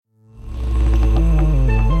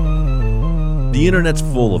The internet's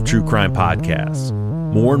full of true crime podcasts.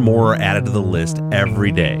 More and more are added to the list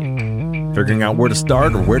every day. Figuring out where to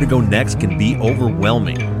start or where to go next can be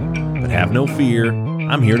overwhelming. But have no fear,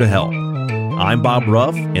 I'm here to help. I'm Bob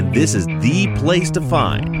Ruff, and this is the place to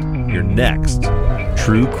find your next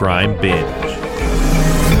true crime binge.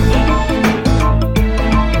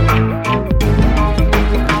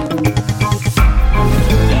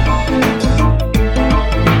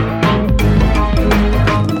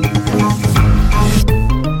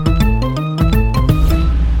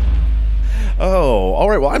 All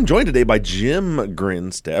right. Well, I'm joined today by Jim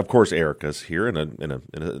Grinstead. Of course, Erica's here in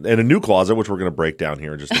a new closet, which we're going to break down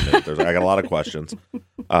here in just a minute. I got a lot of questions,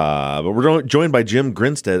 but we're joined by Jim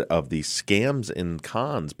Grinstead of the Scams and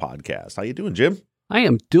Cons podcast. How you doing, Jim? I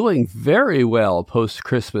am doing very well post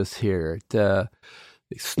Christmas here. It's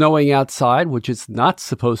snowing outside, which it's not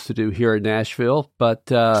supposed to do here in Nashville,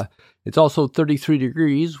 but it's also 33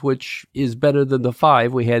 degrees, which is better than the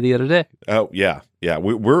 5 we had the other day. Oh yeah. Yeah,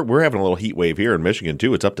 we're having a little heat wave here in Michigan,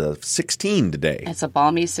 too. It's up to 16 today. It's a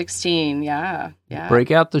balmy 16, yeah.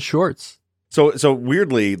 Break out the shorts. So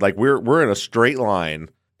weirdly, like we're in a straight line,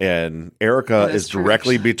 and Erica is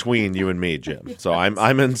directly between you and me, Jim. Yes. So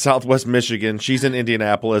I'm in Southwest Michigan, she's in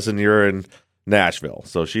Indianapolis, and you're in Nashville.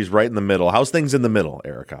 So she's right in the middle. How's things in the middle,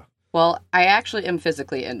 Erica? Well, I actually am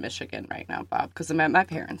physically in Michigan right now, Bob, because I'm at my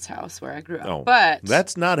parents' house where I grew up. Oh, but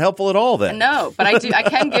that's not helpful at all, then. No, but I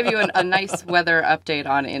can give you a nice weather update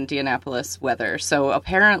on Indianapolis weather. So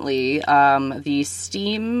apparently, the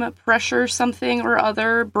steam pressure something or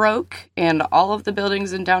other broke, and all of the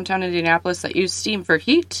buildings in downtown Indianapolis that use steam for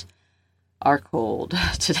heat are cold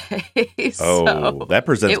today. So that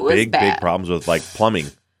presents big problems with like plumbing.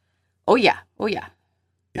 Oh yeah.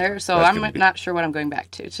 So I'm not sure what I'm going back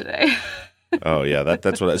to today. Oh yeah,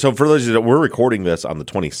 that's what. So for those of you that we're recording this on the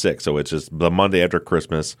 26th, so it's just the Monday after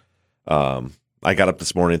Christmas. I got up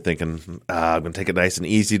this morning thinking I'm going to take it nice and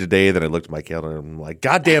easy today. Then I looked at my calendar and I'm like,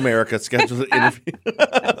 God damn, Erica, schedule the interview.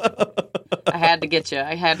 I had to get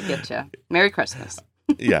you. Merry Christmas.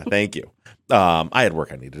 Yeah, thank you. I had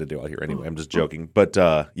work I needed to do out here anyway. I'm just joking, but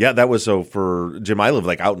yeah, that was so for Jim. I live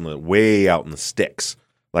like way out in the sticks.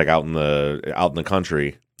 Like out in the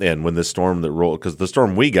country, and when this storm that rolled, because the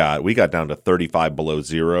storm we got down to 35 below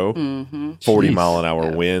zero, 40 mile an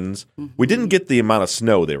hour winds. Mm-hmm. We didn't get the amount of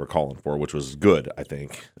snow they were calling for, which was good, I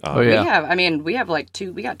think. We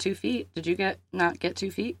got 2 feet. Did you not get 2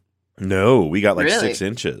 feet? No, we got like 6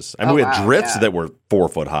 inches. I mean, we had drifts that were 4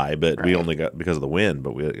 foot high, but we only got because of the wind.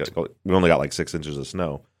 But we only got like 6 inches of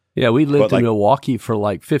snow. Yeah, we lived in Milwaukee for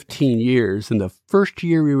like 15 years, and the first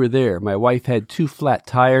year we were there, my wife had 2 flat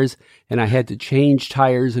tires, and I had to change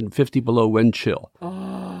tires in 50 below wind chill.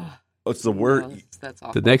 Oh, what's the word? That's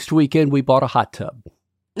awful. The next weekend, we bought a hot tub.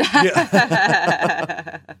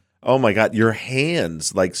 Yeah. Oh my God, your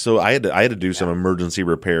hands! Like, so I had to do some emergency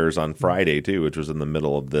repairs on Friday too, which was in the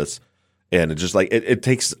middle of this, and it just like it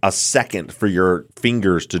takes a second for your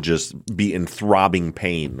fingers to just be in throbbing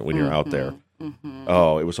pain when you're out there. Mm-hmm.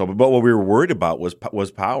 Oh, it was so. But what we were worried about was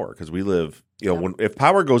power, because we live. If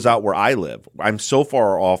power goes out where I live, I'm so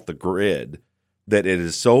far off the grid that it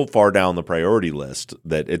is so far down the priority list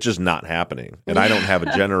that it's just not happening. And I don't have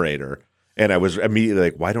a generator. And I was immediately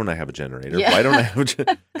like, why don't I have a generator? Yeah. Why don't I have a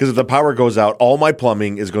generator? Because if the power goes out, all my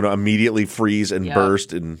plumbing is going to immediately freeze and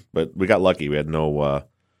burst. But we got lucky. We had no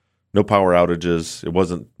power outages. It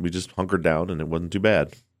wasn't. We just hunkered down, and it wasn't too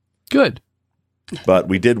bad. Good. But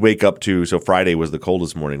we did wake up to, so Friday was the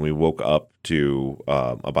coldest morning. We woke up to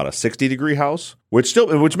about a 60-degree house, which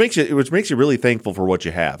makes you really thankful for what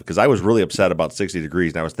you have. Because I was really upset about 60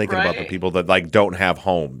 degrees, and I was thinking about the people that like don't have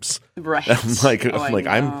homes. Right.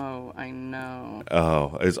 I know.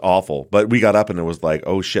 Oh, it's awful. But we got up and it was like,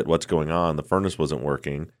 oh shit, what's going on? The furnace wasn't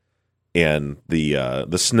working, and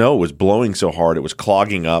the snow was blowing so hard it was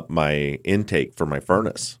clogging up my intake for my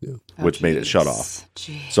furnace, which made it shut off.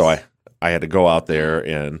 Jeez. So I had to go out there,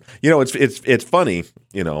 and it's funny.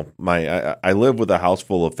 I live with a house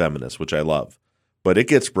full of feminists, which I love, but it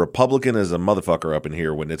gets Republican as a motherfucker up in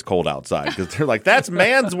here when it's cold outside, because they're like, "That's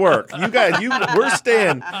man's work. You guys, we're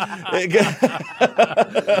staying."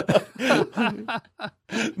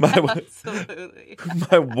 Absolutely.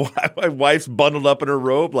 My wife's bundled up in her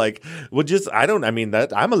robe, like,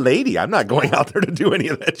 I'm a lady. I'm not going out there to do any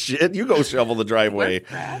of that shit. You go shovel the driveway. We're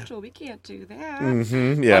fragile. We can't do that.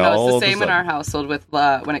 Mm-hmm. Yeah, it's the same in our household with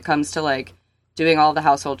when it comes to like doing all the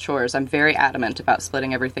household chores. I'm very adamant about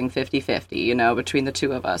splitting everything 50-50, between the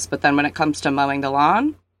two of us. But then when it comes to mowing the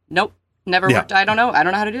lawn, nope, never worked. I don't know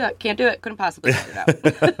how to do that. Can't do it. Couldn't possibly figure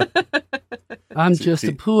it out. I'm just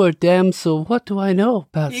a poor damsel. What do I know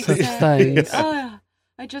about such things?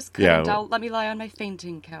 I I just couldn't. Let me lie on my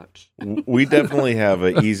fainting couch. We definitely have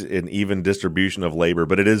an even distribution of labor,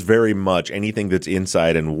 but it is very much anything that's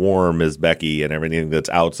inside and warm is Becky, and everything that's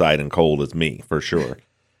outside and cold is me, for sure.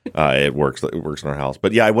 It works in our house.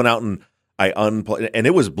 But yeah, I went out and I unplugged, and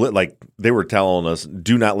it was like they were telling us,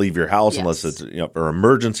 do not leave your house unless it's for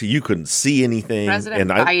emergency. You couldn't see anything.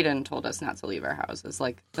 President Biden told us not to leave our houses.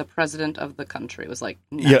 Like the president of the country was like,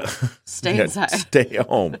 no, stay inside. Stay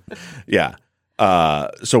home. Yeah.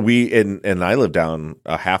 So we and I live down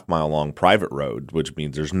a half-mile long private road, which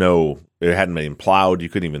means it hadn't been plowed. You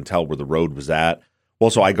couldn't even tell where the road was at. Well,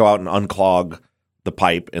 so I go out and unclog the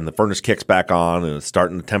pipe, and the furnace kicks back on, and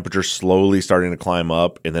the temperature slowly starting to climb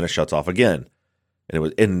up, and then it shuts off again.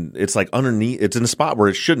 And it's like underneath, it's in a spot where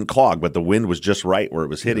it shouldn't clog, but the wind was just right where it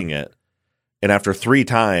was hitting it. And after 3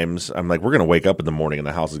 times, I'm like, we're going to wake up in the morning and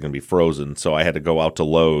the house is going to be frozen. So I had to go out to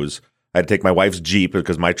Lowe's. I had to take my wife's Jeep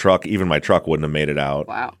because my truck wouldn't have made it out.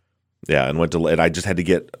 Wow. Yeah, and I just had to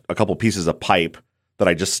get a couple pieces of pipe that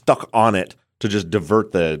I just stuck on it to just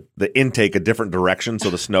divert the intake a different direction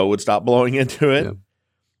so the snow would stop blowing into it. Yeah.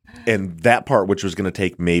 And that part, which was going to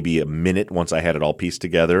take maybe a minute once I had it all pieced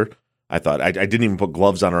together, I thought I didn't even put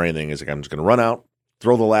gloves on or anything. It's like I'm just going to run out,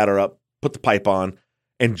 throw the ladder up, put the pipe on.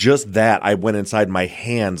 And just that, I went inside my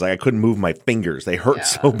hands. Like I couldn't move my fingers. They hurt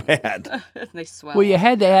so bad. They swell. Well, you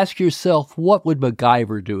had to ask yourself, what would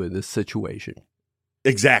MacGyver do in this situation?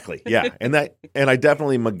 Exactly. Yeah. And I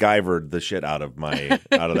definitely MacGyvered the shit out of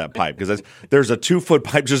that pipe because there's a 2-foot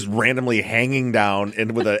pipe just randomly hanging down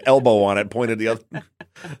and with an elbow on it pointed the other.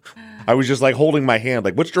 I was just like holding my hand,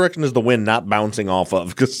 like which direction is the wind not bouncing off of?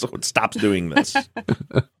 Because so it stops doing this.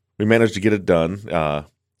 We managed to get it done.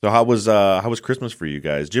 So how was Christmas for you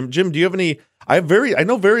guys? Jim, do you have any? I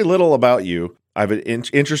know very little about you. I have an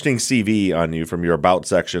interesting CV on you from your about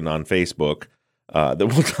section on Facebook. That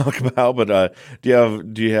we'll talk about, but do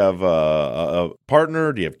you have a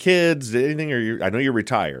partner? Do you have kids? Anything? I know you're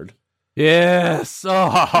retired. Yes.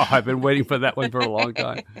 Oh, I've been waiting for that one for a long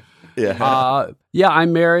time. Yeah.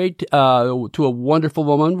 I'm married to a wonderful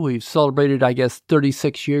woman. We've celebrated, I guess,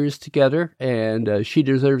 36 years together, and she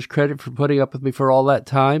deserves credit for putting up with me for all that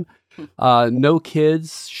time. No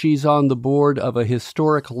kids. She's on the board of a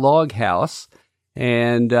historic log house,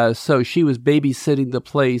 and so she was babysitting the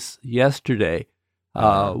place yesterday.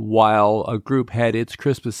 While a group had its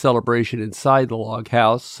Christmas celebration inside the log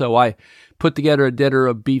house. So I put together a dinner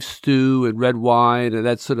of beef stew and red wine and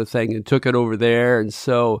that sort of thing and took it over there. And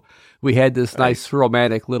so we had this nice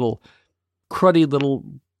romantic cruddy little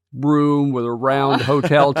room with a round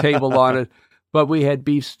hotel table on it. But we had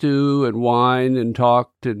beef stew and wine and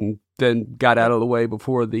talked and then got out of the way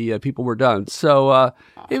before the people were done. So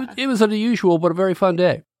it was an unusual but a very fun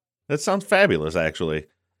day. That sounds fabulous, actually.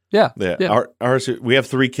 Yeah. Ours, we have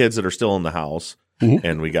 3 kids that are still in the house,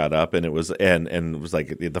 and we got up, and it was and it was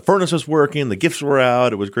like the furnace was working, the gifts were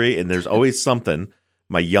out, it was great, and there's always something.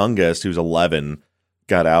 My youngest, who's 11,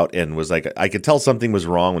 got out and was like, I could tell something was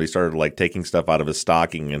wrong when he started like taking stuff out of his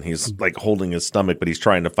stocking, and he's like holding his stomach, but he's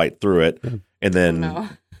trying to fight through it, and then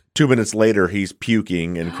 2 minutes later, he's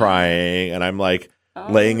puking and crying, and I'm like.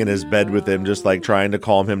 Laying in his bed with him, just like trying to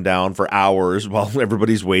calm him down for hours while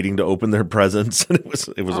everybody's waiting to open their presents. And it was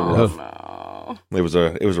a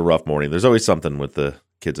rough morning. There's always something with the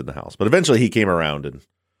kids in the house, but eventually he came around and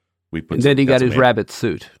we put. And then he got his rabbit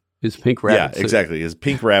suit, his pink rabbit suit. Yeah, exactly, his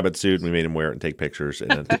pink rabbit suit. And we made him wear it and take pictures.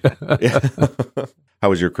 And how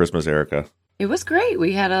was your Christmas, Erica? It was great.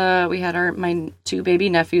 We had my 2 baby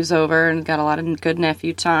nephews over and got a lot of good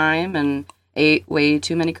nephew time and ate way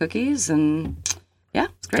too many cookies and. Yeah,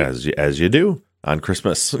 it's great. As you do on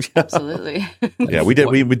Christmas. Absolutely. Yeah, we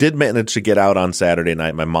did manage to get out on Saturday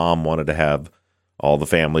night. My mom wanted to have all the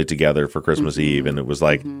family together for Christmas Eve, and it was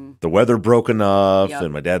like the weather broke enough,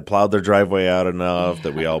 and my dad plowed their driveway out enough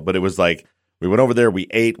that but it was like we went over there, we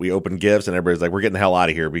ate, we opened gifts, and everybody's like, we're getting the hell out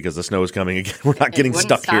of here because the snow is coming again. We're not getting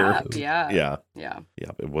stuck here. Yeah.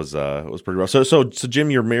 It was pretty rough. So Jim,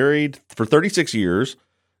 you're married for 36 years.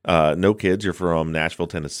 No kids. You're from Nashville,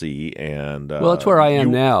 Tennessee, and well, that's where I am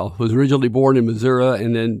now. Was originally born in Missouri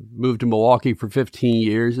and then moved to Milwaukee for 15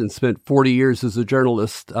 years and spent 40 years as a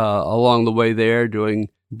journalist along the way there, doing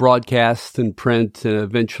broadcasts and print, and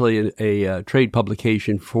eventually a trade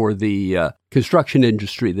publication for the construction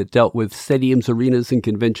industry that dealt with stadiums, arenas, and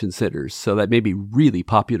convention centers. So that made me really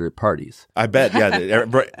popular at parties. I bet. Yeah,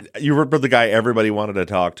 you were the guy everybody wanted to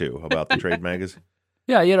talk to about the trade magazine.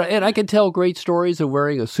 Yeah, and I could tell great stories of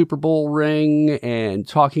wearing a Super Bowl ring and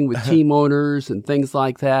talking with team owners and things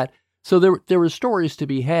like that. So there were stories to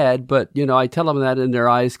be had, but, I tell them that and their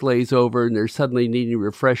eyes glaze over and they're suddenly needing to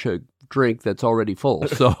refresh a drink that's already full.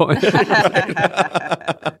 So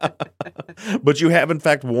But you have in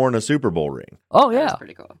fact worn a Super Bowl ring. Oh That's yeah,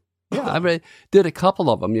 pretty cool. yeah. I mean, did a couple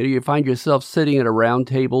of them. You find yourself sitting at a round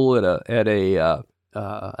table at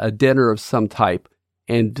a dinner of some type,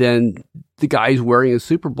 and then the guy's wearing a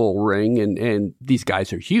Super Bowl ring, and these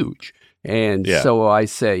guys are huge. And so I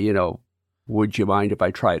say, would you mind if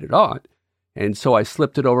I tried it on? And so I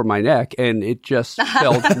slipped it over my neck, and it just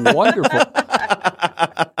felt wonderful.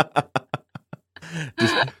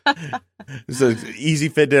 So it's easy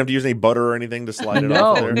fit. Didn't have to use any butter or anything to slide it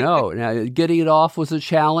off there? No. Now, getting it off was a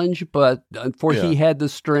challenge, but unfortunately, he had the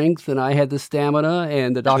strength, and I had the stamina,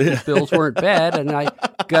 and the doctor's bills weren't bad, and I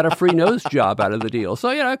got a free nose job out of the deal. So,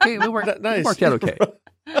 okay, it worked out okay.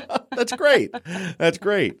 That's great. That's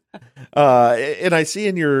great. And I see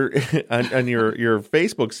in your on your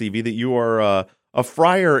Facebook CV that you are a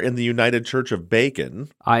friar in the United Church of Bacon.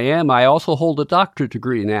 I am. I also hold a doctorate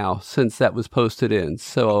degree now since that was posted in.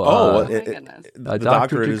 So, a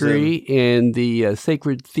doctorate degree in the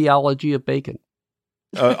sacred theology of Bacon.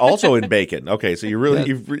 Also in Bacon. Okay, so you wrote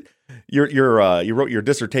your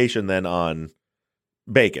dissertation then on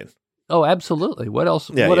Bacon. Oh, absolutely. What else?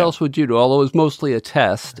 What else would you do? Although it was mostly a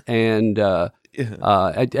test, and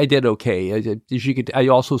I did okay. As you could, I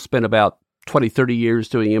also spent about 20, 30 years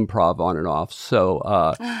doing improv on and off. So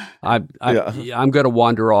I'm going to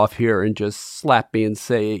wander off here and just slap me and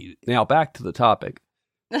say, now back to the topic.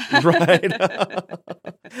 Right.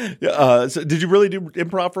 So did you really do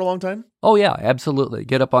improv for a long time? Oh, yeah, absolutely.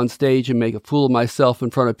 Get up on stage and make a fool of myself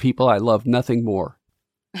in front of people. I love nothing more.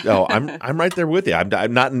 No, I'm right there with you.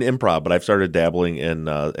 I'm not in improv, but I've started dabbling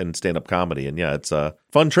in stand-up comedy, and it's a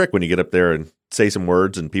fun trick when you get up there and say some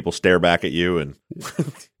words and people stare back at you, and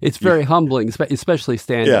it's very humbling, especially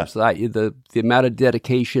stand-ups. The amount of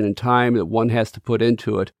dedication and time that one has to put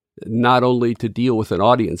into it, not only to deal with an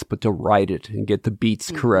audience, but to write it and get the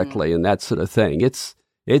beats correctly and that sort of thing. It's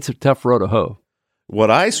a tough road to hoe. What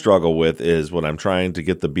I struggle with is when I'm trying to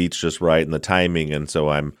get the beats just right and the timing, and so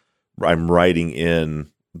I'm writing in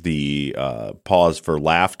the pause for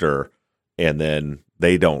laughter, and then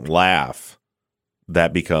they don't laugh.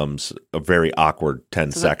 That becomes a very awkward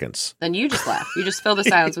 10 seconds. Then you just laugh. You just fill the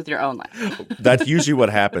silence with your own laugh. That's usually what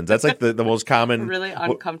happens. That's like the most common. Really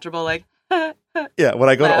uncomfortable, like. Yeah, when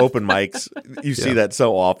I go to open mics, you see that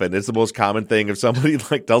so often. It's the most common thing. If somebody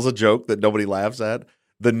tells a joke that nobody laughs at,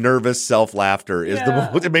 the nervous self-laughter is the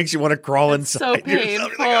most, it makes you want to crawl inside. So painful,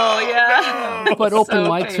 no. But open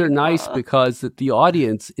mics are nice because the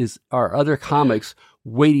audience are other comics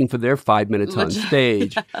waiting for their 5 minutes on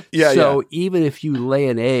stage. So even if you lay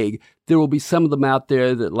an egg, there will be some of them out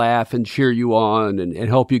there that laugh and cheer you on and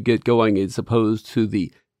help you get going, as opposed to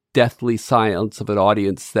the deathly silence of an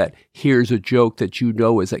audience that hears a joke that you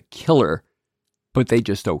know is a killer, but they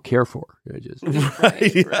just don't care for.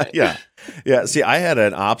 Right. Yeah. See, I had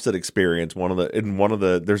an opposite experience.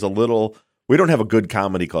 There's a little. We don't have a good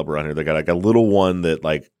comedy club around here. They got like a little one that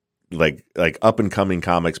like up and coming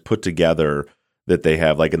comics put together that they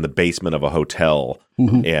have like in the basement of a hotel.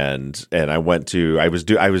 Mm-hmm. And I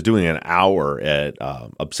was doing an hour at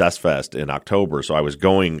Obsess Fest in October, so I was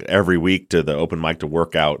going every week to the open mic to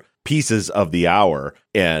work out pieces of the hour.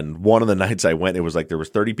 And one of the nights I went, it was like there was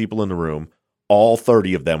 30 people in the room. All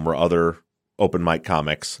 30 of them were other open mic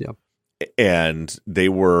comics. Yep. And they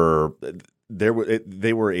were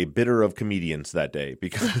a bitter of comedians that day,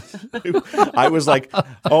 because I was like,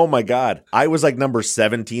 oh my God, I was like number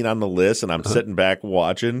 17 on the list, and I'm sitting back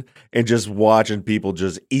watching people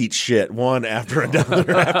just eat shit one after another,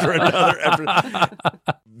 after another.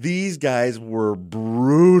 These guys were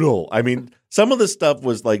brutal. I mean, some of the stuff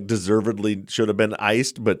was like deservedly should have been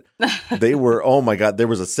iced, but they were, oh my God, there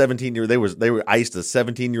was a 17-year, they were iced a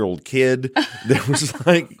 17-year-old kid. There was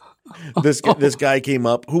like, this guy came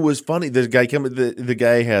up who was funny. This guy the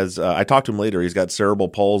guy has I talked to him later. He's got cerebral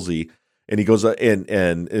palsy, and he goes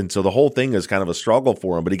and so the whole thing is kind of a struggle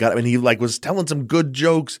for him. But he was telling some good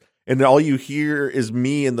jokes, and all you hear is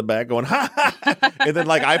me in the back going ha ha. And then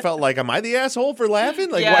I felt like, am I the asshole for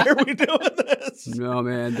laughing? Why are we doing this? No,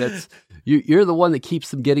 man, that's you're the one that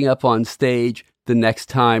keeps them getting up on stage the next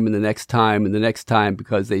time and the next time and the next time,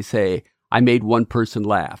 because they say, I made one person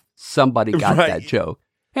laugh. Somebody got that joke.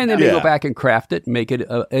 And then they go back and craft it and make it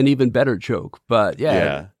an even better joke. But you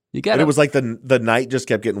got. And it was like the night just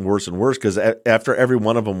kept getting worse and worse, because after every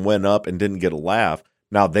one of them went up and didn't get a laugh,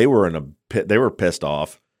 now they were in a pit. They were pissed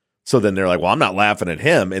off. So then they're like, "Well, I'm not laughing at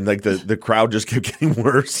him," and the crowd just kept getting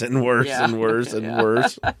worse and worse and worse and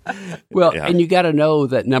worse. Well, and you got to know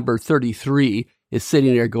that number 33 is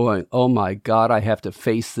sitting there going, "Oh my God, I have to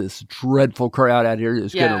face this dreadful crowd out here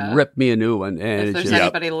that's going to rip me a new one." And if there's just,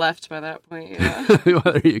 anybody left by that point, well,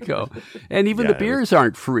 there you go. And even the beers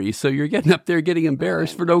aren't free, so you're getting up there getting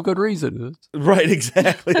embarrassed for no good reason. Right,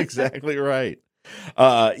 exactly right.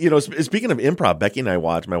 Speaking of improv, Becky and I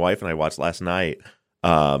watched, my wife and I watched last night.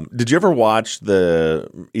 Did you ever watch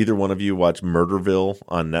either one of you watch Murderville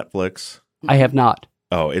on Netflix? I have not.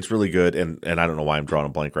 Oh, it's really good, and I don't know why I'm drawing a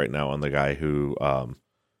blank right now on the guy who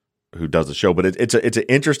does the show, but it's an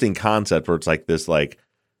interesting concept where it's like this like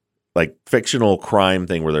fictional crime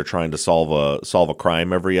thing where they're trying to solve a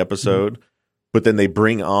crime every episode, but then they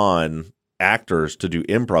bring on actors to do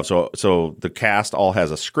improv. So the cast all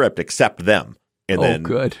has a script except them, and then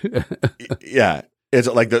good, yeah. It's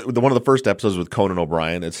like the one of the first episodes with Conan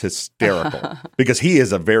O'Brien. It's hysterical because he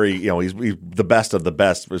is a very, he's the best of the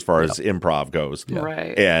best as far as improv goes. Yeah.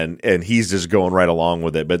 Right. And he's just going right along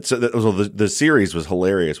with it. But so the series was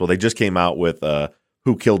hilarious. Well, they just came out with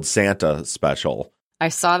Who Killed Santa special. I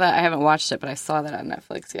saw that. I haven't watched it, but I saw that on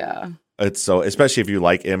Netflix. Yeah. It's so, especially if you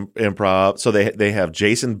like improv. So they have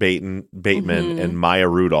Jason Bateman and Maya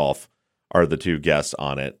Rudolph are the two guests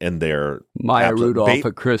on it, and they're Maya Rudolph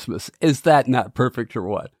at Christmas. Is that not perfect or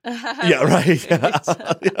what? Yeah, right.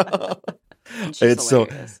 Yeah. It's so,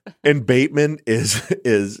 and Bateman is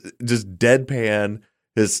just deadpan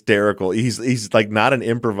hysterical. He's like not an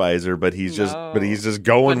improviser, but he's just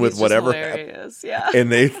going with whatever. Hilarious. Yeah. And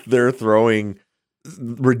they're throwing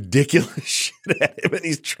ridiculous shit at him, and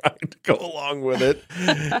he's trying to go along with it.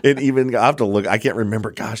 And even I have to look. I can't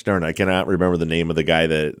remember. Gosh darn, I cannot remember the name of the guy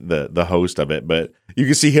the host of it. But you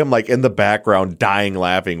can see him like in the background, dying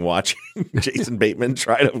laughing, watching Jason Bateman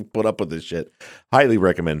try to put up with this shit. Highly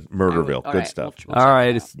recommend Murderville. Good stuff. All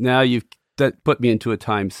right, now you've put me into a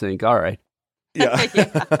time sink. All right. Yeah.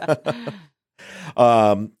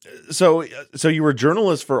 So you were a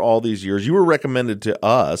journalist for all these years. You were recommended to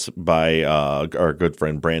us by our good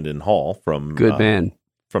friend Brandon Hall from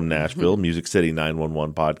from Nashville, Music City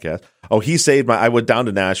 911 podcast. Oh, he saved I went down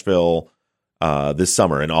to Nashville this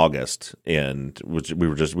summer in August, and we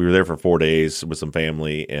were there for 4 days with some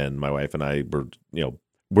family, and my wife and I were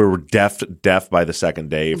we were deaf by the second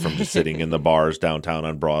day from just sitting in the bars downtown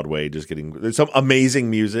on Broadway, just getting some amazing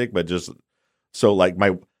music, but just so like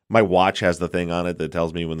my watch has the thing on it that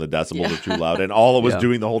tells me when the decibels are too loud, and all it was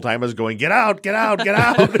doing the whole time was going, "Get out, get out, get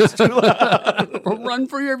out! It's too loud! Run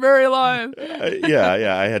for your very life!"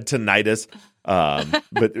 Yeah. I had tinnitus,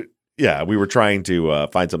 but yeah, we were trying to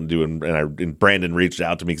find something to do, and Brandon reached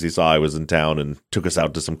out to me because he saw I was in town and took us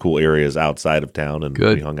out to some cool areas outside of town, and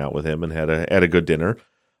we hung out with him and had a good dinner.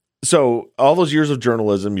 So all those years of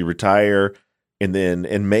journalism, you retire. And then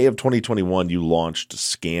in May of 2021, you launched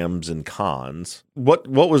Scams and Cons. What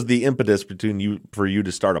was the impetus for you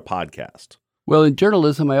to start a podcast? Well, in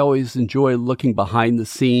journalism, I always enjoy looking behind the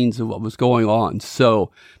scenes of what was going on,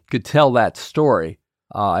 so could tell that story.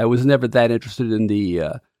 I was never that interested in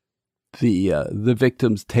the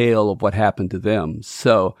victim's tale of what happened to them.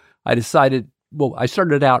 So I decided. Well, I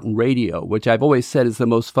started out in radio, which I've always said is the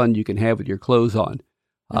most fun you can have with your clothes on.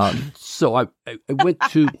 So I went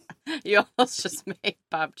to. You almost just made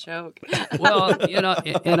Bob choke. Well,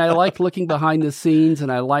 and I liked looking behind the scenes,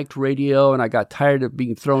 and I liked radio, and I got tired of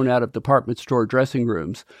being thrown out of department store dressing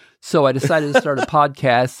rooms. So I decided to start a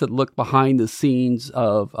podcast that looked behind the scenes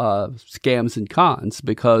of scams and cons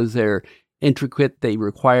because they're intricate, they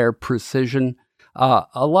require precision,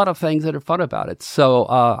 a lot of things that are fun about it. So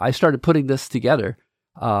I started putting this together.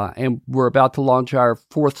 And we're about to launch our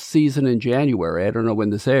 4th season in January. I don't know when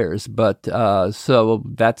this airs, but so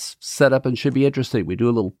that's set up and should be interesting. We do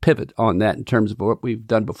a little pivot on that in terms of what we've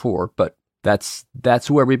done before, but that's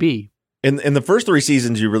where we be. In the first 3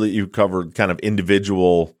 seasons, you covered kind of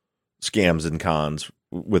individual scams and cons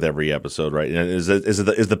with every episode, right? And is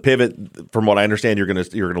the pivot, from what I understand, you're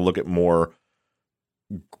gonna look at more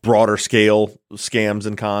broader scale scams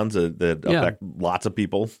and cons that affect lots of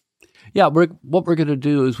people. Yeah, what we're going to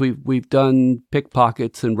do is we've done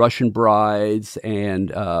pickpockets and Russian brides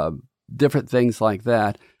and different things like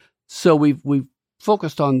that. So we've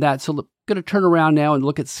focused on that. So we're going to turn around now and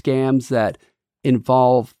look at scams that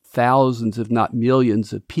involve thousands, if not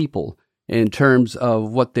millions, of people in terms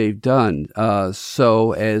of what they've done.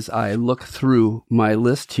 So as I look through my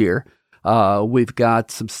list here, we've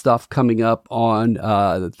got some stuff coming up on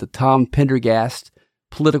the Tom Pendergast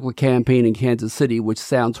political campaign in Kansas City, which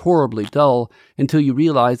sounds horribly dull until you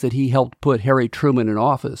realize that he helped put Harry Truman in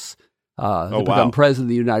office to become president of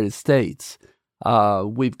the United States.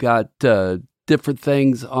 We've got different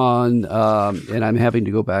things on, and I'm having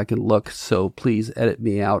to go back and look, so please edit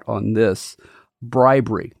me out on this,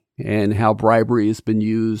 bribery. and how bribery has been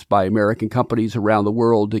used by American companies around the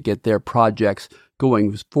world to get their projects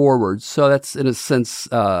going forward. So that's, in a sense,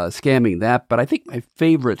 scamming that. But I think my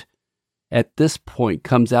favorite at this point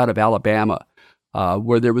comes out of Alabama,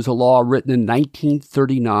 where there was a law written in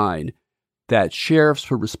 1939 that sheriffs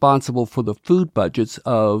were responsible for the food budgets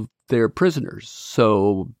of their prisoners.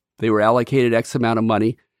 So they were allocated X amount of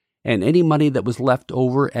money, and any money that was left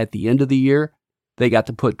over at the end of the year, they got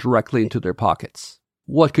to put directly into their pockets.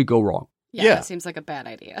 What could go wrong? Yeah, that seems like a bad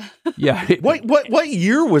idea. Yeah. What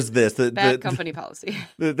year was this? Bad company policy.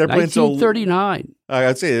 They're playing 1939.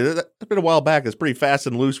 I'd say it's been a while back. It's pretty fast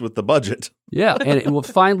and loose with the budget. Yeah, and it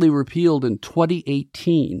was finally repealed in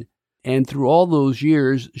 2018. And through all those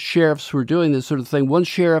years, sheriffs were doing this sort of thing. One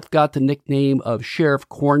sheriff got the nickname of Sheriff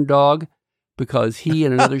Corn Dog because he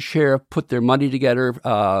and another sheriff put their money together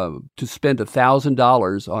to spend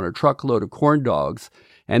 $1,000 on a truckload of corn dogs.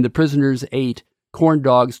 And the prisoners ate corn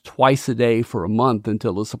dogs twice a day for a month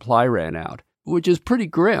until the supply ran out, which is pretty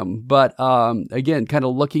grim. But again, kind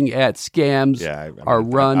of looking at scams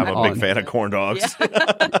run I'm a big fan of corn dogs. Yeah.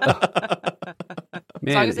 Man,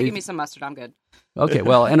 as long as they give me some mustard, I'm good. Okay,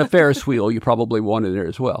 well, and a Ferris wheel, you probably want in there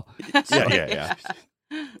as well. So, yeah.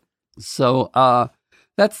 So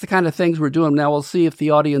that's the kind of things we're doing. Now we'll see if the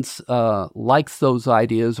audience likes those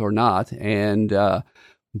ideas or not. And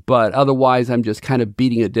but otherwise, I'm just kind of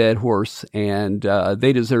beating a dead horse, and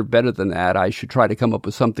they deserve better than that. I should try to come up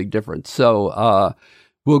with something different. So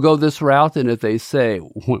we'll go this route, and if they say,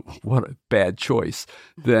 what a bad choice,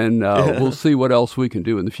 then we'll see what else we can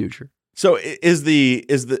do in the future. So is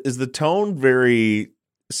the tone very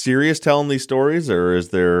serious telling these stories, or is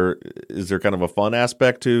there kind of a fun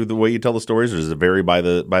aspect to the way you tell the stories, or does it vary by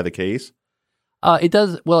the case? It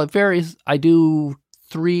does. Well, it varies. I do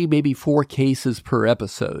 3, maybe 4 cases per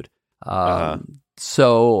episode.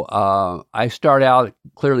 So I start out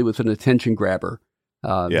clearly with an attention grabber.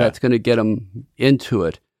 That's going to get them into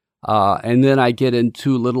it. And then I get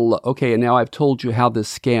into okay, and now I've told you how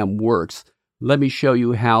this scam works. Let me show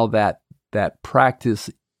you how that practice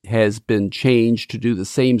has been changed to do the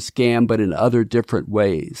same scam, but in other different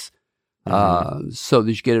ways. So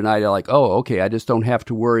that you get an idea like, oh, okay, I just don't have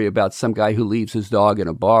to worry about some guy who leaves his dog in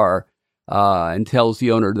a bar and tells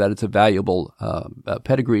the owner that it's a valuable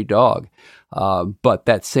pedigree dog. But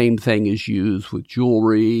that same thing is used with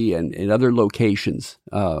jewelry and in other locations.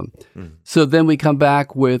 So then we come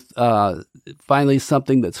back with finally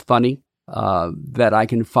something that's funny that I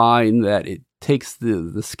can find that it takes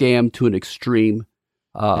the scam to an extreme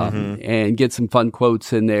and get some fun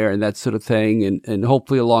quotes in there and that sort of thing. And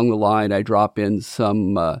hopefully along the line, I drop in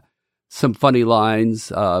some funny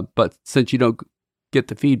lines. But since you don't get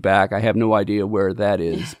the feedback, I have no idea where that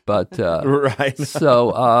is. But right.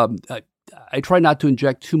 So I try not to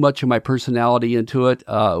inject too much of my personality into it,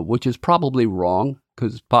 which is probably wrong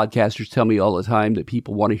because podcasters tell me all the time that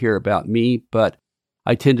people want to hear about me. But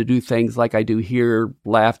I tend to do things like I do here,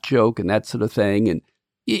 laugh, joke, and that sort of thing. And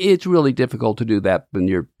it's really difficult to do that when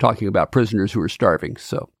you're talking about prisoners who are starving.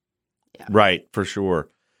 So, yeah. Right, for sure.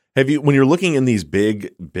 When you're looking in these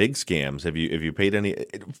big scams, have you paid any?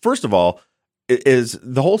 First of all, is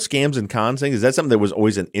the whole scams and cons thing, is that something that was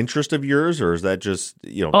always an interest of yours, or is that just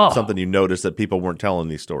something you noticed that people weren't telling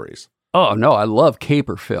these stories? Oh no, I love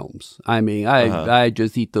caper films. I mean, I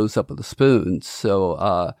just eat those up with a spoon.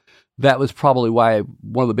 So that was probably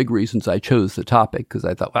one of the big reasons I chose the topic, because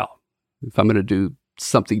I thought, well, if I'm going to do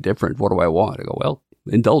something different, what do I want? I go, well,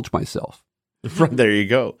 indulge myself. Right, there you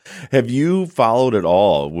go. Have you followed at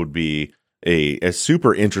all? Would be a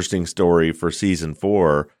super interesting story for season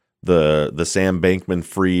 4. The Sam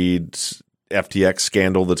Bankman-Fried FTX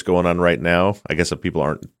scandal that's going on right now. I guess if people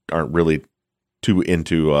aren't really too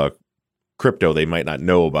into crypto, they might not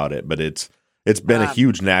know about it, but it's been a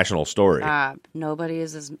huge national story. Nobody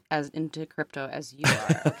is as into crypto as you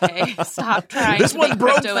are. Okay, stop trying. This to one make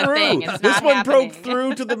broke crypto a through. thing. It's This not one happening. broke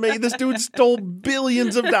through to the main. This dude stole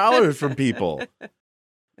billions of dollars from people.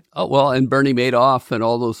 Oh well, and Bernie Madoff and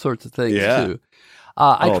all those sorts of things too.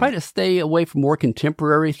 I try to stay away from more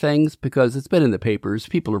contemporary things because it's been in the papers.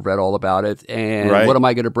 People have read all about it. And what am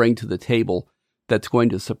I going to bring to the table that's going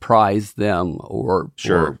to surprise them or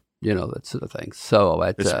that sort of thing. So,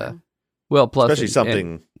 plus especially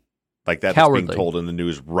something like that that's being told in the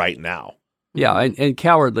news right now. Yeah, and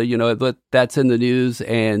cowardly, that's in the news.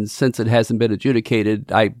 And since it hasn't been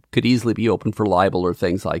adjudicated, I could easily be open for libel or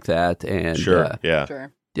things like that. And Sure.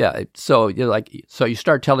 Yeah, so you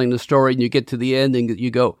start telling the story and you get to the end and you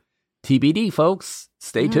go, TBD, folks,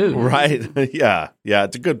 stay tuned. Right. Yeah,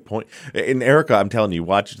 it's a good point. And Erica, I'm telling you,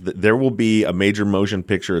 watch. There will be a major motion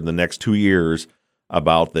picture in the next 2 years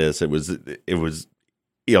about this. It was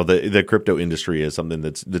the crypto industry is something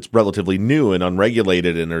that's relatively new and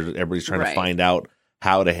unregulated, and everybody's trying to find out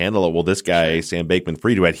how to handle it. Well, this guy, Sam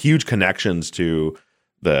Bankman-Fried, who had huge connections to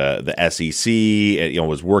the SEC, and,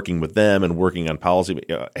 was working with them and working on policy,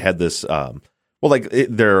 had this his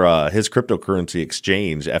cryptocurrency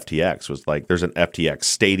exchange, FTX, was like, there's an FTX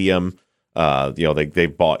stadium. They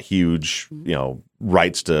bought huge,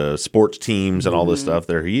 rights to sports teams and all this stuff.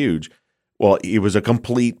 They're huge. Well, it was a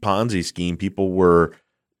complete Ponzi scheme. People were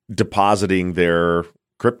depositing their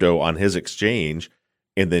crypto on his exchange,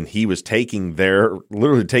 and then he was taking their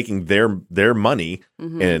money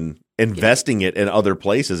and investing it in other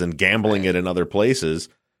places and gambling it in other places.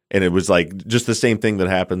 And it was like just the same thing that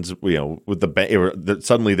happens, with the bank.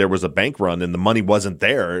 Suddenly there was a bank run and the money wasn't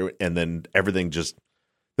there, and then everything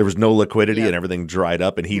there was no liquidity and everything dried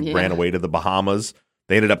up, and he ran away to the Bahamas.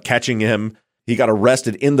 They ended up catching him. He got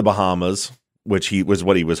arrested in the Bahamas, which was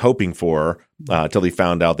what he was hoping for, till he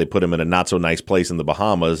found out they put him in a not so nice place in the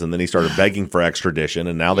Bahamas, and then he started begging for extradition,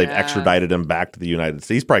 and now they've extradited him back to the United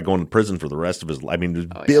States. He's probably going to prison for the rest of his life. I mean, there's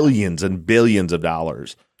billions and billions of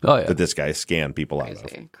dollars that this guy scanned people out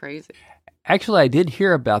of. Crazy. Actually, I did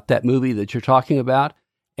hear about that movie that you're talking about,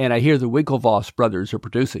 and I hear the Winklevoss brothers are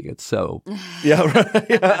producing it. So yeah, right.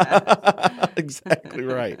 Yeah. Exactly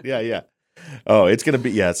right. Yeah. Oh, it's going to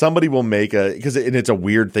be, somebody will make and it's a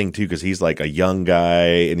weird thing too, because he's like a young guy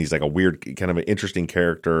and he's like a weird, kind of an interesting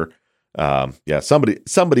character.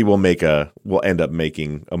 Somebody will end up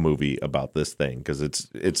making a movie about this thing, because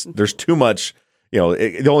there's too much,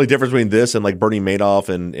 the only difference between this and like Bernie Madoff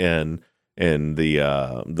and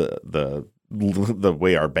the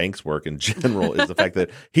way our banks work in general is the fact that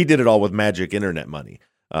he did it all with magic internet money.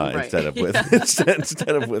 Instead of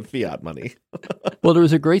with fiat money. Well, there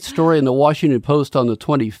was a great story in the Washington Post on the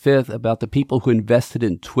 25th about the people who invested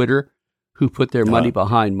in Twitter, who put their money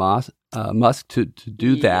behind Musk to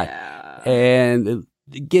do that, and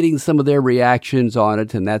getting some of their reactions on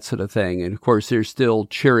it and that sort of thing. And of course, they're still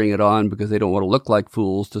cheering it on because they don't want to look like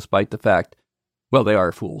fools, despite the fact, well, they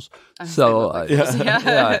are fools. So,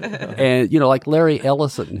 and like Larry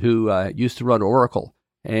Ellison, who used to run Oracle,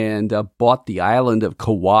 and bought the island of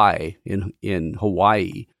Kauai in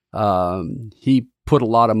Hawaii. He put a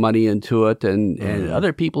lot of money into it, and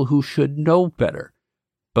other people who should know better.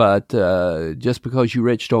 But just because you're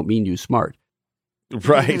rich don't mean you're smart.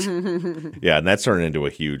 Right. Yeah, and that's turned into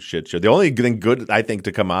a huge shit show. The only thing good, I think,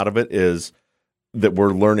 to come out of it is that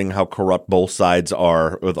we're learning how corrupt both sides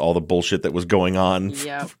are with all the bullshit that was going on.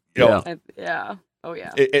 Yeah. Oh,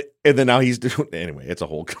 yeah. And then now he's doing, anyway, it's a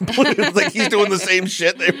whole complete, it's like he's doing the same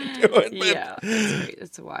shit they were doing. Yeah,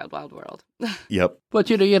 it's a wild, wild world. Yep. But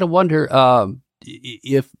you got to wonder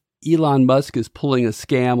if Elon Musk is pulling a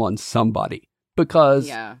scam on somebody, because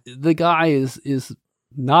the guy is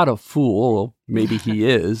not a fool. Well, maybe he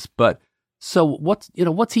is, but so what's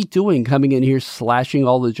he doing coming in here, slashing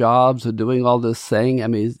all the jobs and doing all this thing? I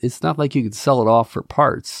mean, it's not like you could sell it off for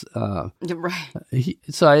parts. Right.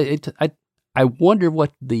 I wonder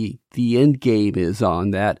what the end game is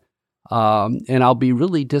on that, and I'll be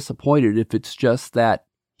really disappointed if it's just that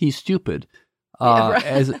he's stupid,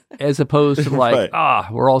 as opposed to like,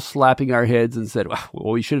 we're all slapping our heads and said,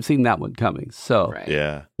 well, we should have seen that one coming. So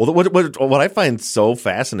yeah. Well, what I find so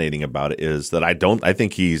fascinating about it is that I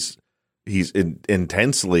think he's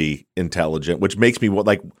intensely intelligent, which makes me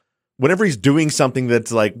like, whenever he's doing something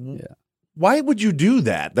that's like, why would you do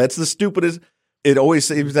that? That's the stupidest. It always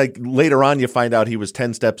seems like later on you find out he was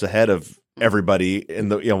 10 steps ahead of everybody in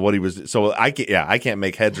the what he was. So I can't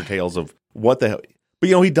make heads or tails of what the hell. But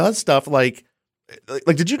he does stuff like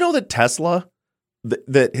did you know that Tesla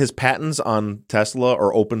that his patents on Tesla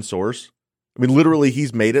are open source? I mean, literally,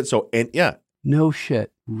 he's made it so. And no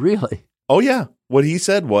shit, really? Oh yeah. What he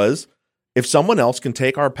said was, if someone else can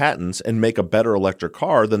take our patents and make a better electric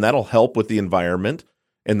car, then that'll help with the environment,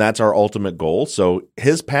 and that's our ultimate goal. So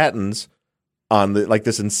his patents on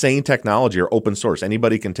this insane technology are open source.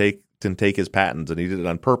 Anybody can take his patents, and he did it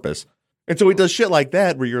on purpose. And so he does shit like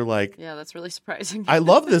that where you're like, yeah, that's really surprising. I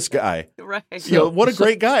love this guy. Right. What a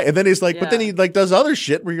great guy. And then he's like, but then he does other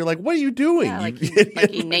shit where you're like, what are you doing? Yeah,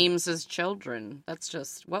 he names his children. That's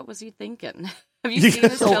just, what was he thinking? Have you seen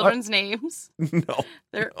his children's names? No.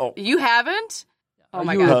 You haven't? Oh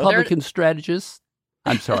my God. God. Republican strategist?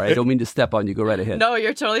 I'm sorry, I don't mean to step on you. Go right ahead. No,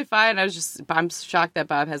 you're totally fine. I'm shocked that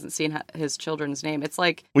Bob hasn't seen his children's name. It's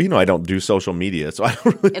like, well, I don't do social media, so I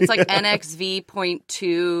don't really. It's like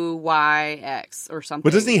NXV.2YX or something.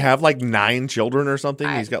 But doesn't he have like 9 children or something?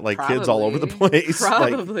 He's got like kids all over the place.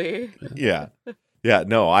 Probably. Yeah.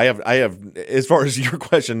 No, I have. As far as your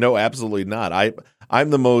question, no, absolutely not. I'm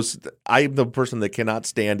the person that cannot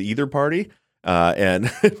stand either party.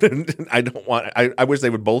 And I don't want. I wish they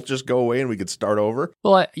would both just go away and we could start over.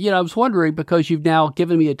 Well, I was wondering because you've now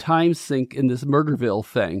given me a time sink in this Murderville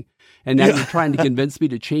thing, and now you're trying to convince me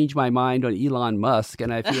to change my mind on Elon Musk,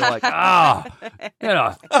 and I feel like,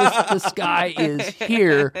 this guy is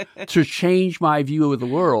here to change my view of the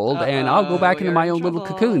world, and I'll go back into my own little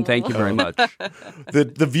cocoon. Thank you very much.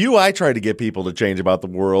 The view I try to get people to change about the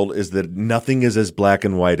world is that nothing is as black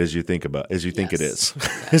and white as you think think it is.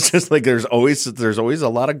 It's just like there's always a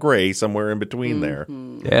lot of gray somewhere in between there.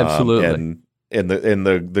 Absolutely. And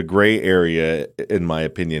the gray area, in my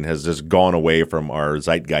opinion, has just gone away from our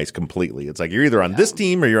zeitgeist completely. It's like you're either on this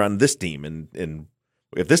team or you're on this team, and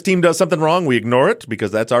if this team does something wrong, we ignore it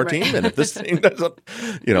because that's our team, and if this team doesn't,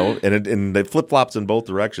 and it flip flops in both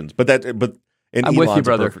directions. But I'm Elon's with you,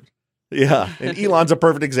 brother. And Elon's a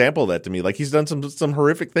perfect example of that to me. Like he's done some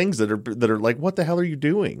horrific things that are like, what the hell are you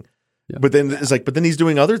doing? Yeah. But then it's like, he's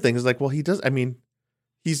doing other things. Like, well, he does. I mean,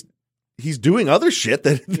 he's doing other shit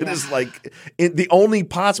that is like the only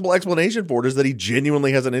possible explanation for it is that he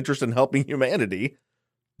genuinely has an interest in helping humanity.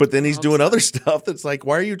 But then he's doing other stuff that's like,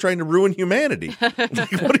 why are you trying to ruin humanity? Like,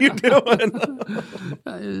 what are you doing?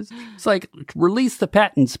 It's like, release the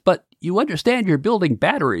patents, but you understand you're building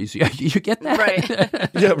batteries. You get that? Right.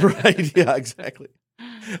 Yeah, right. Yeah, exactly.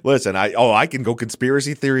 Listen, I can go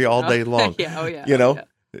conspiracy theory all day long.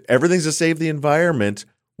 Everything's to save the environment.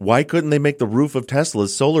 Why couldn't they make the roof of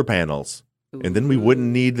Tesla's solar panels? And then we wouldn't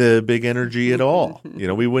need the big energy at all.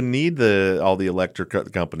 We wouldn't need all the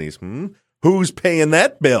electric companies. Who's paying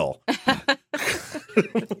that bill?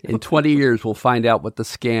 In 20 years, we'll find out what the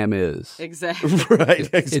scam is. Exactly. Right.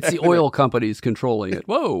 Exactly. It's the oil companies controlling it.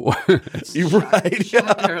 Whoa. You're right.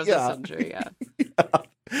 Yeah.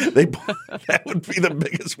 That would be the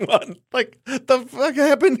biggest one. Like, the fuck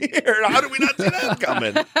happened here? How did we not see that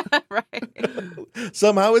coming? Right.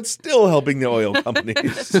 Somehow it's still helping the oil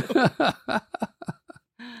companies.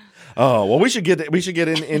 Oh, well, we should get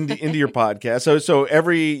into your podcast. So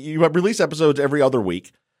you release episodes every other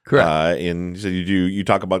week. Correct. And so you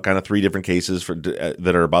talk about kind of 3 different cases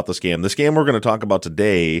that are about the scam. The scam we're going to talk about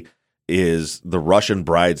today is the Russian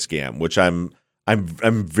bride scam, which I'm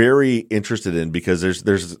very interested in because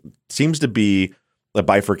there's seems to be a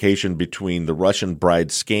bifurcation between the Russian bride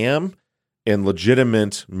scam and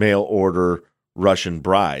legitimate mail order Russian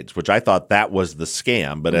brides, which I thought that was the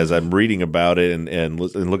scam. But as I'm reading about it and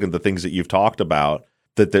looking at the things that you've talked about,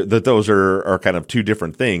 that those are kind of 2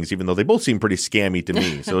 different things, even though they both seem pretty scammy to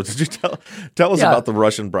me. So just tell us about the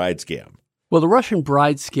Russian bride scam. Well, the Russian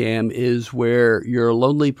bride scam is where you're a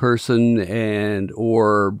lonely person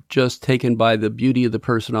or just taken by the beauty of the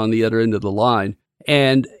person on the other end of the line,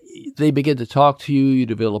 and they begin to talk to you. You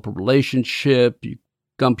develop a relationship. You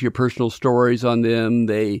dump your personal stories on them.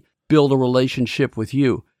 They build a relationship with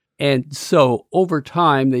you. And so over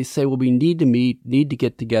time, they say, well, we need to meet, need to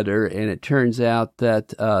get together. And it turns out that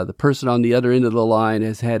the person on the other end of the line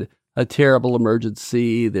has had a terrible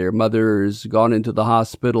emergency. Their mother's gone into the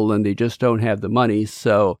hospital and they just don't have the money.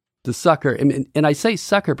 So the sucker, and I say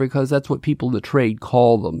sucker because that's what people in the trade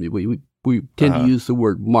call them. We tend to use the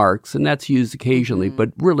word marks, and that's used occasionally,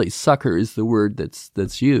 but really sucker is the word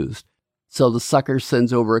that's used. So the sucker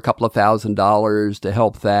sends over a couple of $1,000s to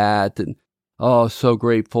help that. And, oh, so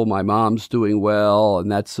grateful my mom's doing well and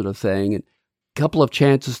that sort of thing. And a couple of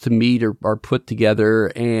chances to meet are put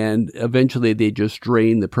together. And eventually they just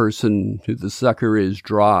drain the person who the sucker is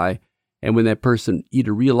dry. And when that person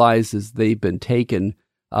either realizes they've been taken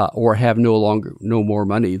or have no more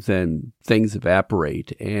money, then things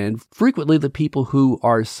evaporate. And frequently the people who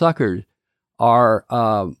are suckered are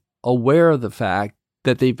aware of the fact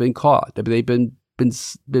that they've been caught, that they've been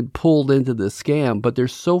pulled into the scam, but they're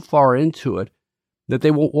so far into it that they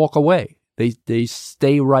won't walk away. They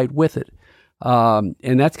stay right with it.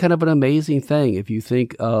 And that's kind of an amazing thing. If you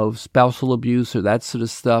think of spousal abuse or that sort of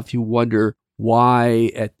stuff, you wonder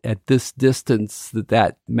why at this distance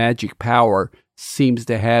that magic power seems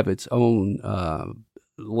to have its own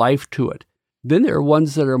life to it. Then there are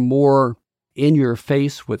ones that are more in your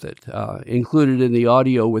face with it. Included in the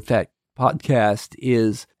audio with that podcast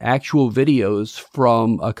is actual videos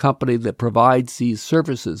from a company that provides these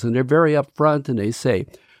services. And they're very upfront and they say,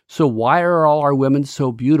 so why are all our women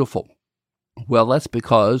so beautiful? Well, that's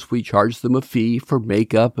because we charge them a fee for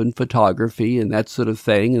makeup and photography and that sort of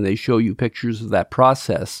thing. And they show you pictures of that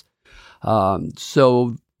process.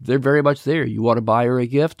 So they're very much there. You want to buy her a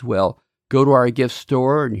gift? Well, go to our gift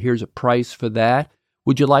store and here's a price for that.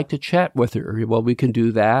 Would you like to chat with her? Well, we can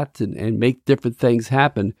do that and make different things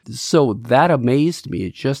happen. So that amazed me,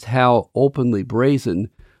 just how openly brazen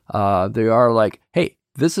they are. Like, hey,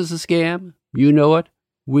 this is a scam. You know it.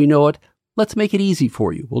 We know it. let's make it easy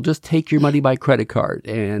for you. We'll just take your money by credit card.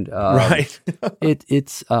 And Right.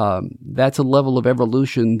 it's that's a level of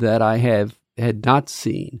evolution that I had not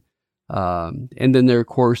seen. And then there, of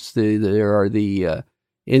course, there are the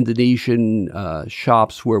Indonesian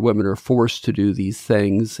shops where women are forced to do these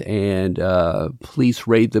things, and police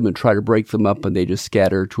raid them and try to break them up, and they just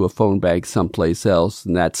scatter to a phone bag someplace else.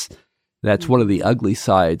 And that's one of the ugly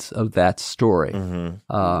sides of that story.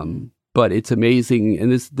 But it's amazing,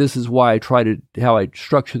 and this is why how I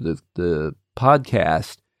structure the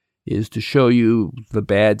podcast is to show you the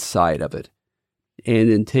bad side of it,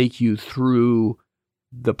 and then take you through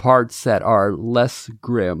the parts that are less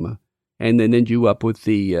grim, and then end you up with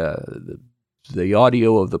the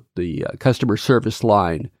audio of the customer service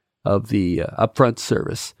line of the upfront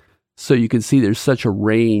service. So you can see there's such a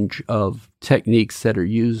range of techniques that are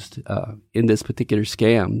used in this particular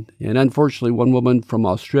scam. And unfortunately, one woman from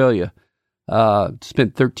Australia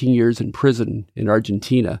spent 13 years in prison in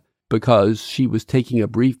Argentina because she was taking a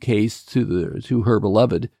briefcase to her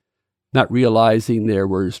beloved, not realizing there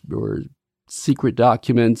were secret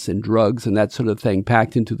documents and drugs and that sort of thing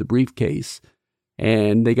packed into the briefcase.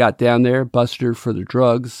 And they got down there, busted her for the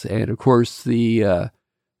drugs, and of course the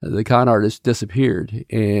con artist disappeared,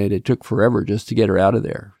 and it took forever just to get her out of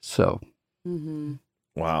there. So,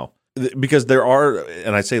 Wow. Because there are,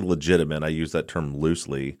 and I say legitimate, I use that term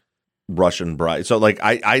loosely, Russian bride. So like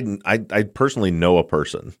I personally know a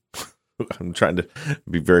person. I'm trying to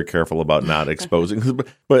be very careful about not exposing,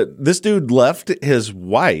 but this dude left his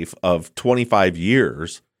wife of 25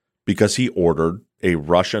 years because he ordered a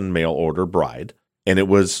Russian mail order bride, and it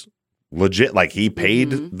was legit. Like he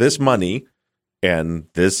paid this money, and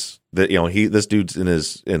this dude's in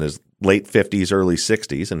his late 50s, early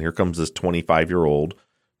 60s, and here comes this 25-year-old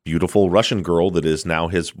beautiful Russian girl that is now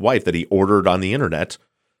his wife that he ordered on the internet.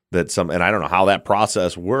 And I don't know how that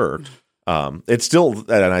process worked. It's still,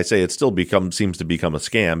 and I say it still seems to become a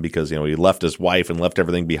scam because he left his wife and left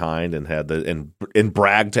everything behind and had and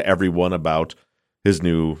bragged to everyone about his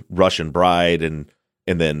new Russian bride, and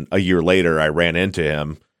then a year later I ran into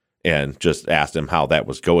him and just asked him how that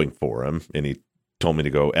was going for him, and he told me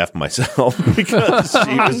to go F myself because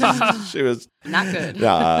she was not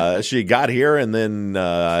good. She got here, and then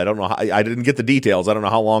I don't know how, I didn't get the details. I don't know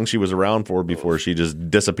how long she was around for before she just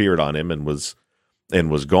disappeared on him and was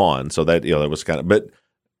gone. So that that was kind of, but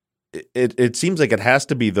it seems like it has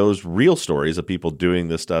to be those real stories of people doing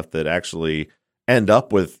this stuff that actually end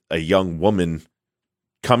up with a young woman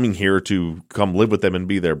coming here to come live with them and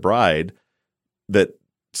be their bride, that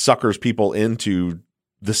suckers people into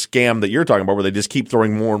the scam that you're talking about, where they just keep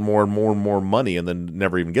throwing more and more and more and more money and then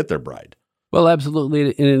never even get their bride. Well, absolutely.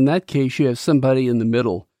 And in that case, you have somebody in the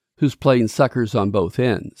middle who's playing suckers on both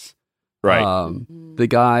ends. Right. The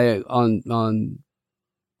guy on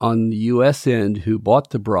the U.S. end who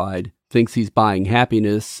bought the bride thinks he's buying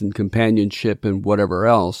happiness and companionship and whatever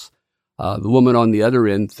else. The woman on the other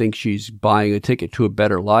end thinks she's buying a ticket to a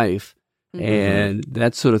better life and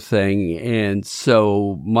that sort of thing. And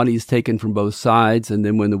so money's taken from both sides. And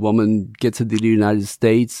then when the woman gets into the United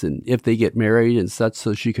States, and if they get married and such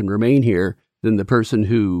so she can remain here, then the person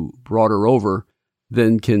who brought her over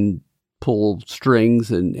then can pull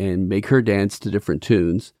strings and make her dance to different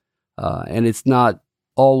tunes. And it's not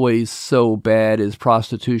always so bad as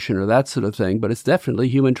prostitution or that sort of thing, but it's definitely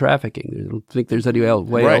human trafficking. I don't think there's any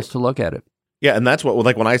way else to look at it. Yeah, and that's what,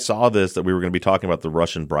 like, when I saw this, that we were going to be talking about the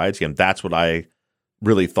Russian bride scam, that's what I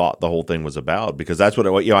really thought the whole thing was about, because that's what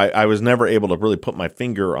I was never able to really put my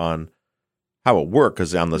finger on how it worked,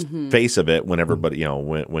 because on the face of it, when everybody,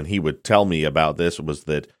 when he would tell me about this, was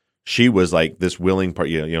that she was like this willing part,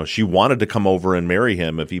 she wanted to come over and marry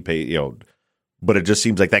him if he paid, but it just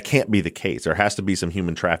seems like that can't be the case. There has to be some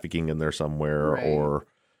human trafficking in there somewhere, right. Or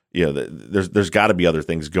there's got to be other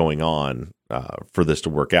things going on for this to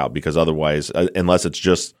work out, because otherwise, unless it's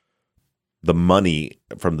just the money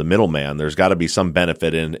from the middleman, there's got to be some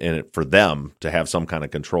benefit in it for them to have some kind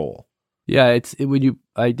of control. Yeah,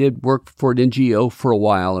 I did work for an NGO for a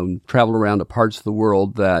while and traveled around to parts of the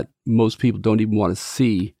world that most people don't even want to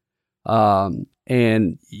see.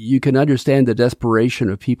 And you can understand the desperation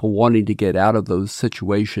of people wanting to get out of those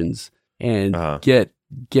situations and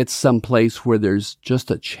get someplace where there's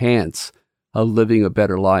just a chance of living a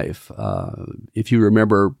better life. If you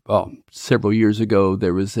remember, several years ago,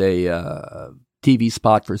 there was a TV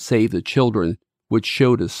spot for Save the Children, which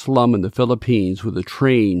showed a slum in the Philippines with a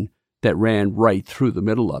train that ran right through the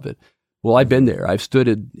middle of it. Well, I've been there. I've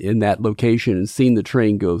stood in that location and seen the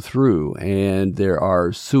train go through, and there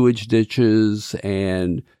are sewage ditches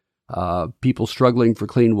and people struggling for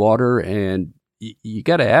clean water, and you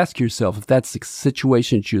got to ask yourself if that's the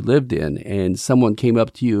situation you lived in and someone came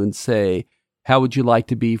up to you and say, how would you like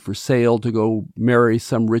to be for sale to go marry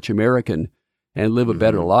some rich American and live a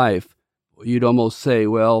better life? You'd almost say,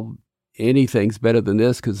 well, anything's better than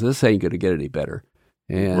this because this ain't going to get any better.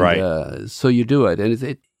 And so you do it.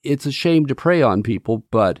 And it's a shame to prey on people,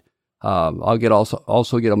 but I'll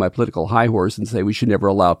also get on my political high horse and say we should never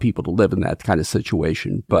allow people to live in that kind of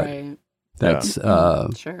situation. But that's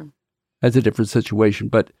sure. That's a different situation.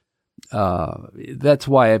 But that's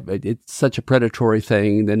why it's such a predatory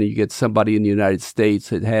thing. Then you get somebody in the United States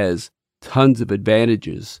that has tons of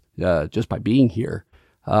advantages just by being here.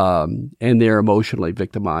 And they're emotionally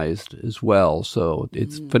victimized as well. So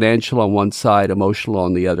it's financial on one side, emotional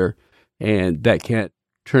on the other, and that can't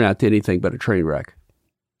turn out to anything but a train wreck.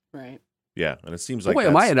 Right. Yeah, and it seems like boy,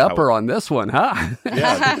 am I an upper on this one, huh?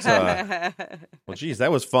 Yeah. Well, geez,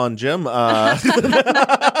 that was fun, Jim.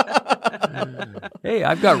 Hey,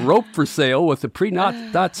 I've got rope for sale with the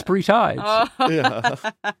pre-knots pre-tied.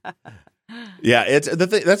 Yeah, it's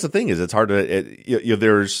that's the thing is it's hard to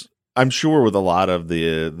there's. I'm sure with a lot of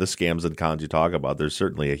the scams and cons you talk about, there's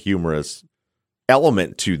certainly a humorous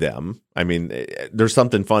element to them. I mean, there's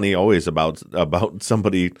something funny always about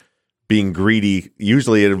somebody being greedy.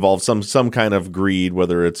 Usually it involves some kind of greed,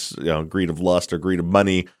 whether it's greed of lust or greed of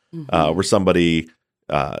money, where somebody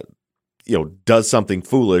does something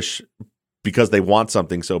foolish because they want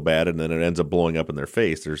something so bad, and then it ends up blowing up in their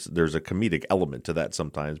face. There's a comedic element to that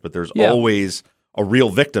sometimes, but there's always a real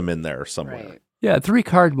victim in there somewhere. Right. Yeah,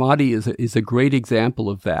 3-card Monte is a great example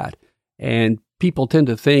of that, and people tend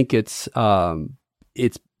to think it's. Do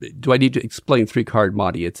I need to explain 3-card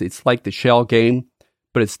Monte? It's like the shell game,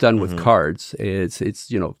 but it's done with cards. It's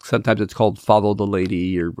sometimes it's called Follow the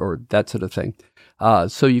Lady or that sort of thing.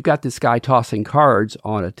 So you've got this guy tossing cards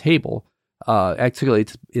on a table. Actually,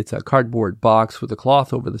 it's a cardboard box with a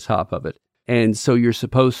cloth over the top of it, and so you're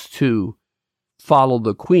supposed to follow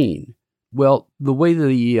the queen. Well, the way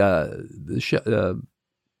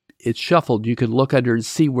it's shuffled, you can look under and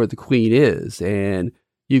see where the queen is, and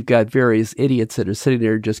you've got various idiots that are sitting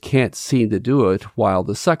there and just can't seem to do it, while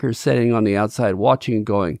the sucker's sitting on the outside watching and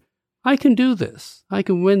going, I can do this. I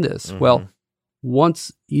can win this. Well,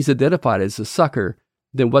 once he's identified as a sucker,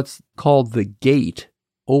 then what's called the gate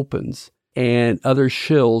opens, and other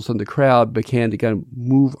shills in the crowd began to kind of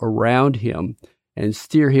move around him and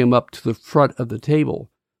steer him up to the front of the table.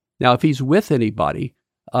 Now, if he's with anybody,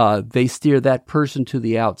 they steer that person to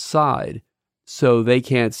the outside so they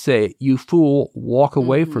can't say, you fool, walk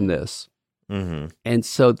away from this. And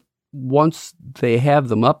so once they have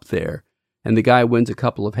them up there and the guy wins a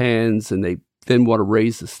couple of hands and they then want to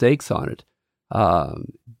raise the stakes on it,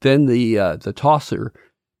 then the tosser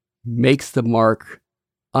makes the mark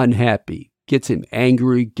unhappy, gets him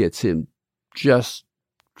angry, gets him just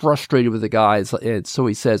frustrated with the guys, and so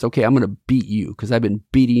he says, okay, I'm going to beat you because I've been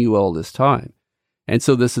beating you all this time. And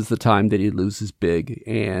so this is the time that he loses big,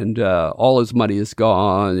 and all his money is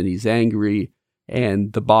gone, and he's angry,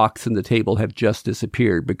 and the box and the table have just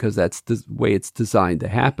disappeared because that's the way it's designed to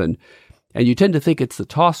happen. And you tend to think it's the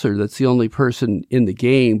tosser that's the only person in the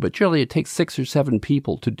game, but generally it takes 6 or 7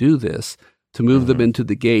 people to do this, to move them into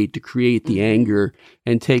the gate, to create the anger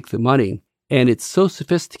and take the money. And it's so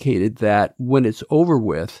sophisticated that when it's over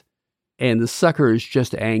with and the sucker is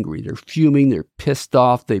just angry, they're fuming, they're pissed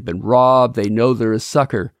off, they've been robbed, they know they're a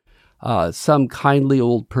sucker, some kindly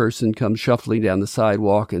old person comes shuffling down the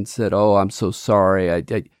sidewalk and said, oh, I'm so sorry.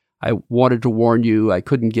 I wanted to warn you. I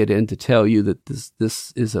couldn't get in to tell you that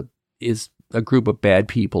this is a group of bad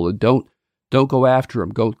people, and don't go after them.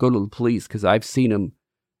 Go to the police because I've seen them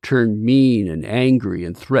turn mean and angry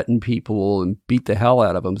and threaten people and beat the hell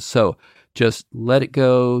out of them. So just let it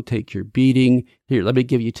go, take your beating. Here, let me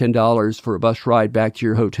give you $10 for a bus ride back to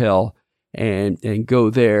your hotel and go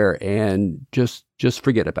there and just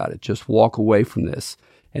forget about it. Just walk away from this.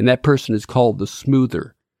 And that person is called the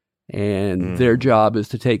smoother. And their job is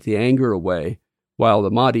to take the anger away while the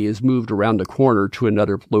Monte is moved around the corner to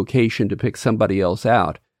another location to pick somebody else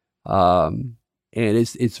out. And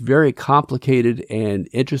it's very complicated and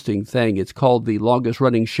interesting thing. It's called the longest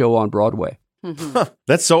running show on Broadway.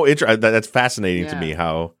 That's so interesting. That's fascinating to me.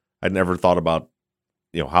 How I'd never thought about,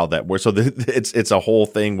 how that works. So it's a whole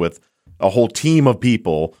thing with a whole team of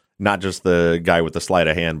people, not just the guy with the sleight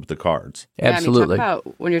of hand with the cards. Absolutely.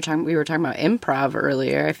 We were talking about improv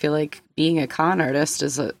earlier. I feel like being a con artist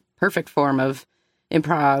is a perfect form of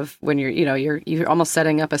improv when you're almost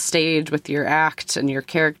setting up a stage with your act and your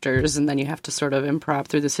characters, and then you have to sort of improv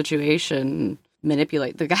through the situation.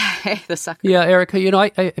 manipulate the guy, the sucker. Yeah, Erica,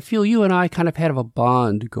 I feel you and I kind of have a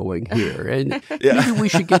bond going here, and maybe we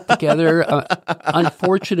should get together.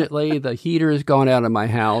 Unfortunately, the heater has gone out of my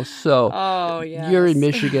house, so you're in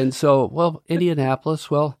Michigan. So, Indianapolis,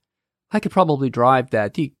 I could probably drive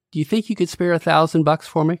that. Do you think you could spare $1,000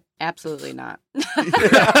 for me? Absolutely not.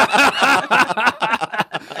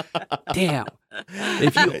 Damn.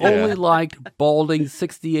 If you only liked balding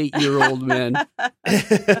 68-year-old men,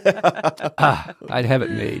 I'd have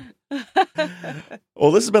it made.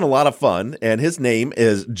 Well, this has been a lot of fun, and his name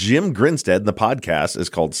is Jim Grinstead, and the podcast is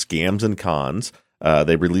called Scams and Cons.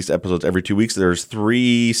 They release episodes every 2 weeks. There's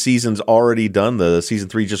 3 seasons already done. The season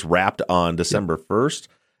 3 just wrapped on December 1st.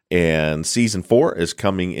 And season 4 is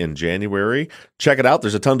coming in January. Check it out.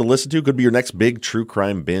 There's a ton to listen to. Could be your next big true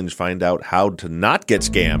crime binge. Find out how to not get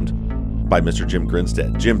scammed by Mr. Jim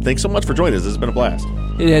Grinstead. Jim, thanks so much for joining us. This has been a blast.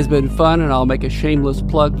 It has been fun, and I'll make a shameless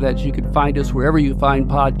plug that you can find us wherever you find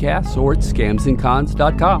podcasts or at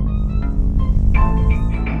scamsandcons.com.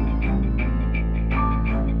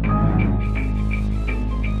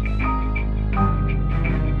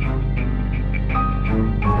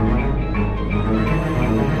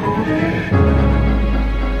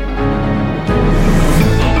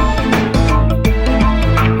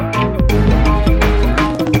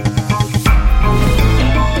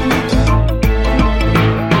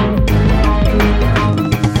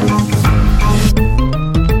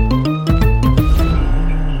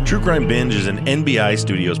 True Crime Binge is an NBI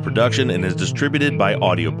Studios production and is distributed by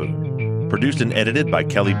Audioboom. Produced and edited by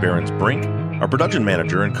Kelly Behrens-Brink. Our production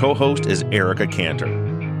manager and co-host is Erica Cantor.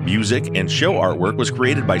 Music and show artwork was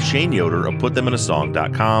created by Shane Yoder of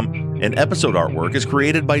PutThemInASong.com, and episode artwork is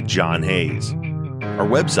created by John Hayes. Our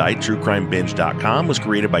website, TrueCrimeBinge.com, was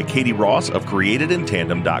created by Katie Ross of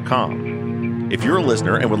CreatedInTandem.com. If you're a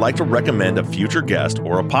listener and would like to recommend a future guest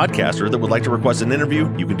or a podcaster that would like to request an interview,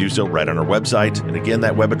 you can do so right on our website. And again,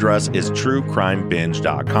 that web address is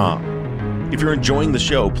TrueCrimeBinge.com. If you're enjoying the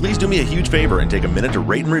show, please do me a huge favor and take a minute to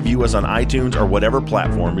rate and review us on iTunes or whatever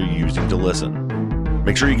platform you're using to listen.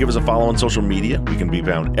 Make sure you give us a follow on social media. We can be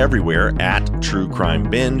found everywhere at True Crime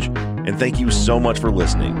Binge. And thank you so much for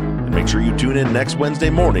listening. And make sure you tune in next Wednesday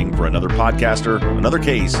morning for another podcaster, another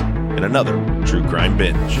case, and another True Crime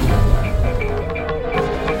Binge.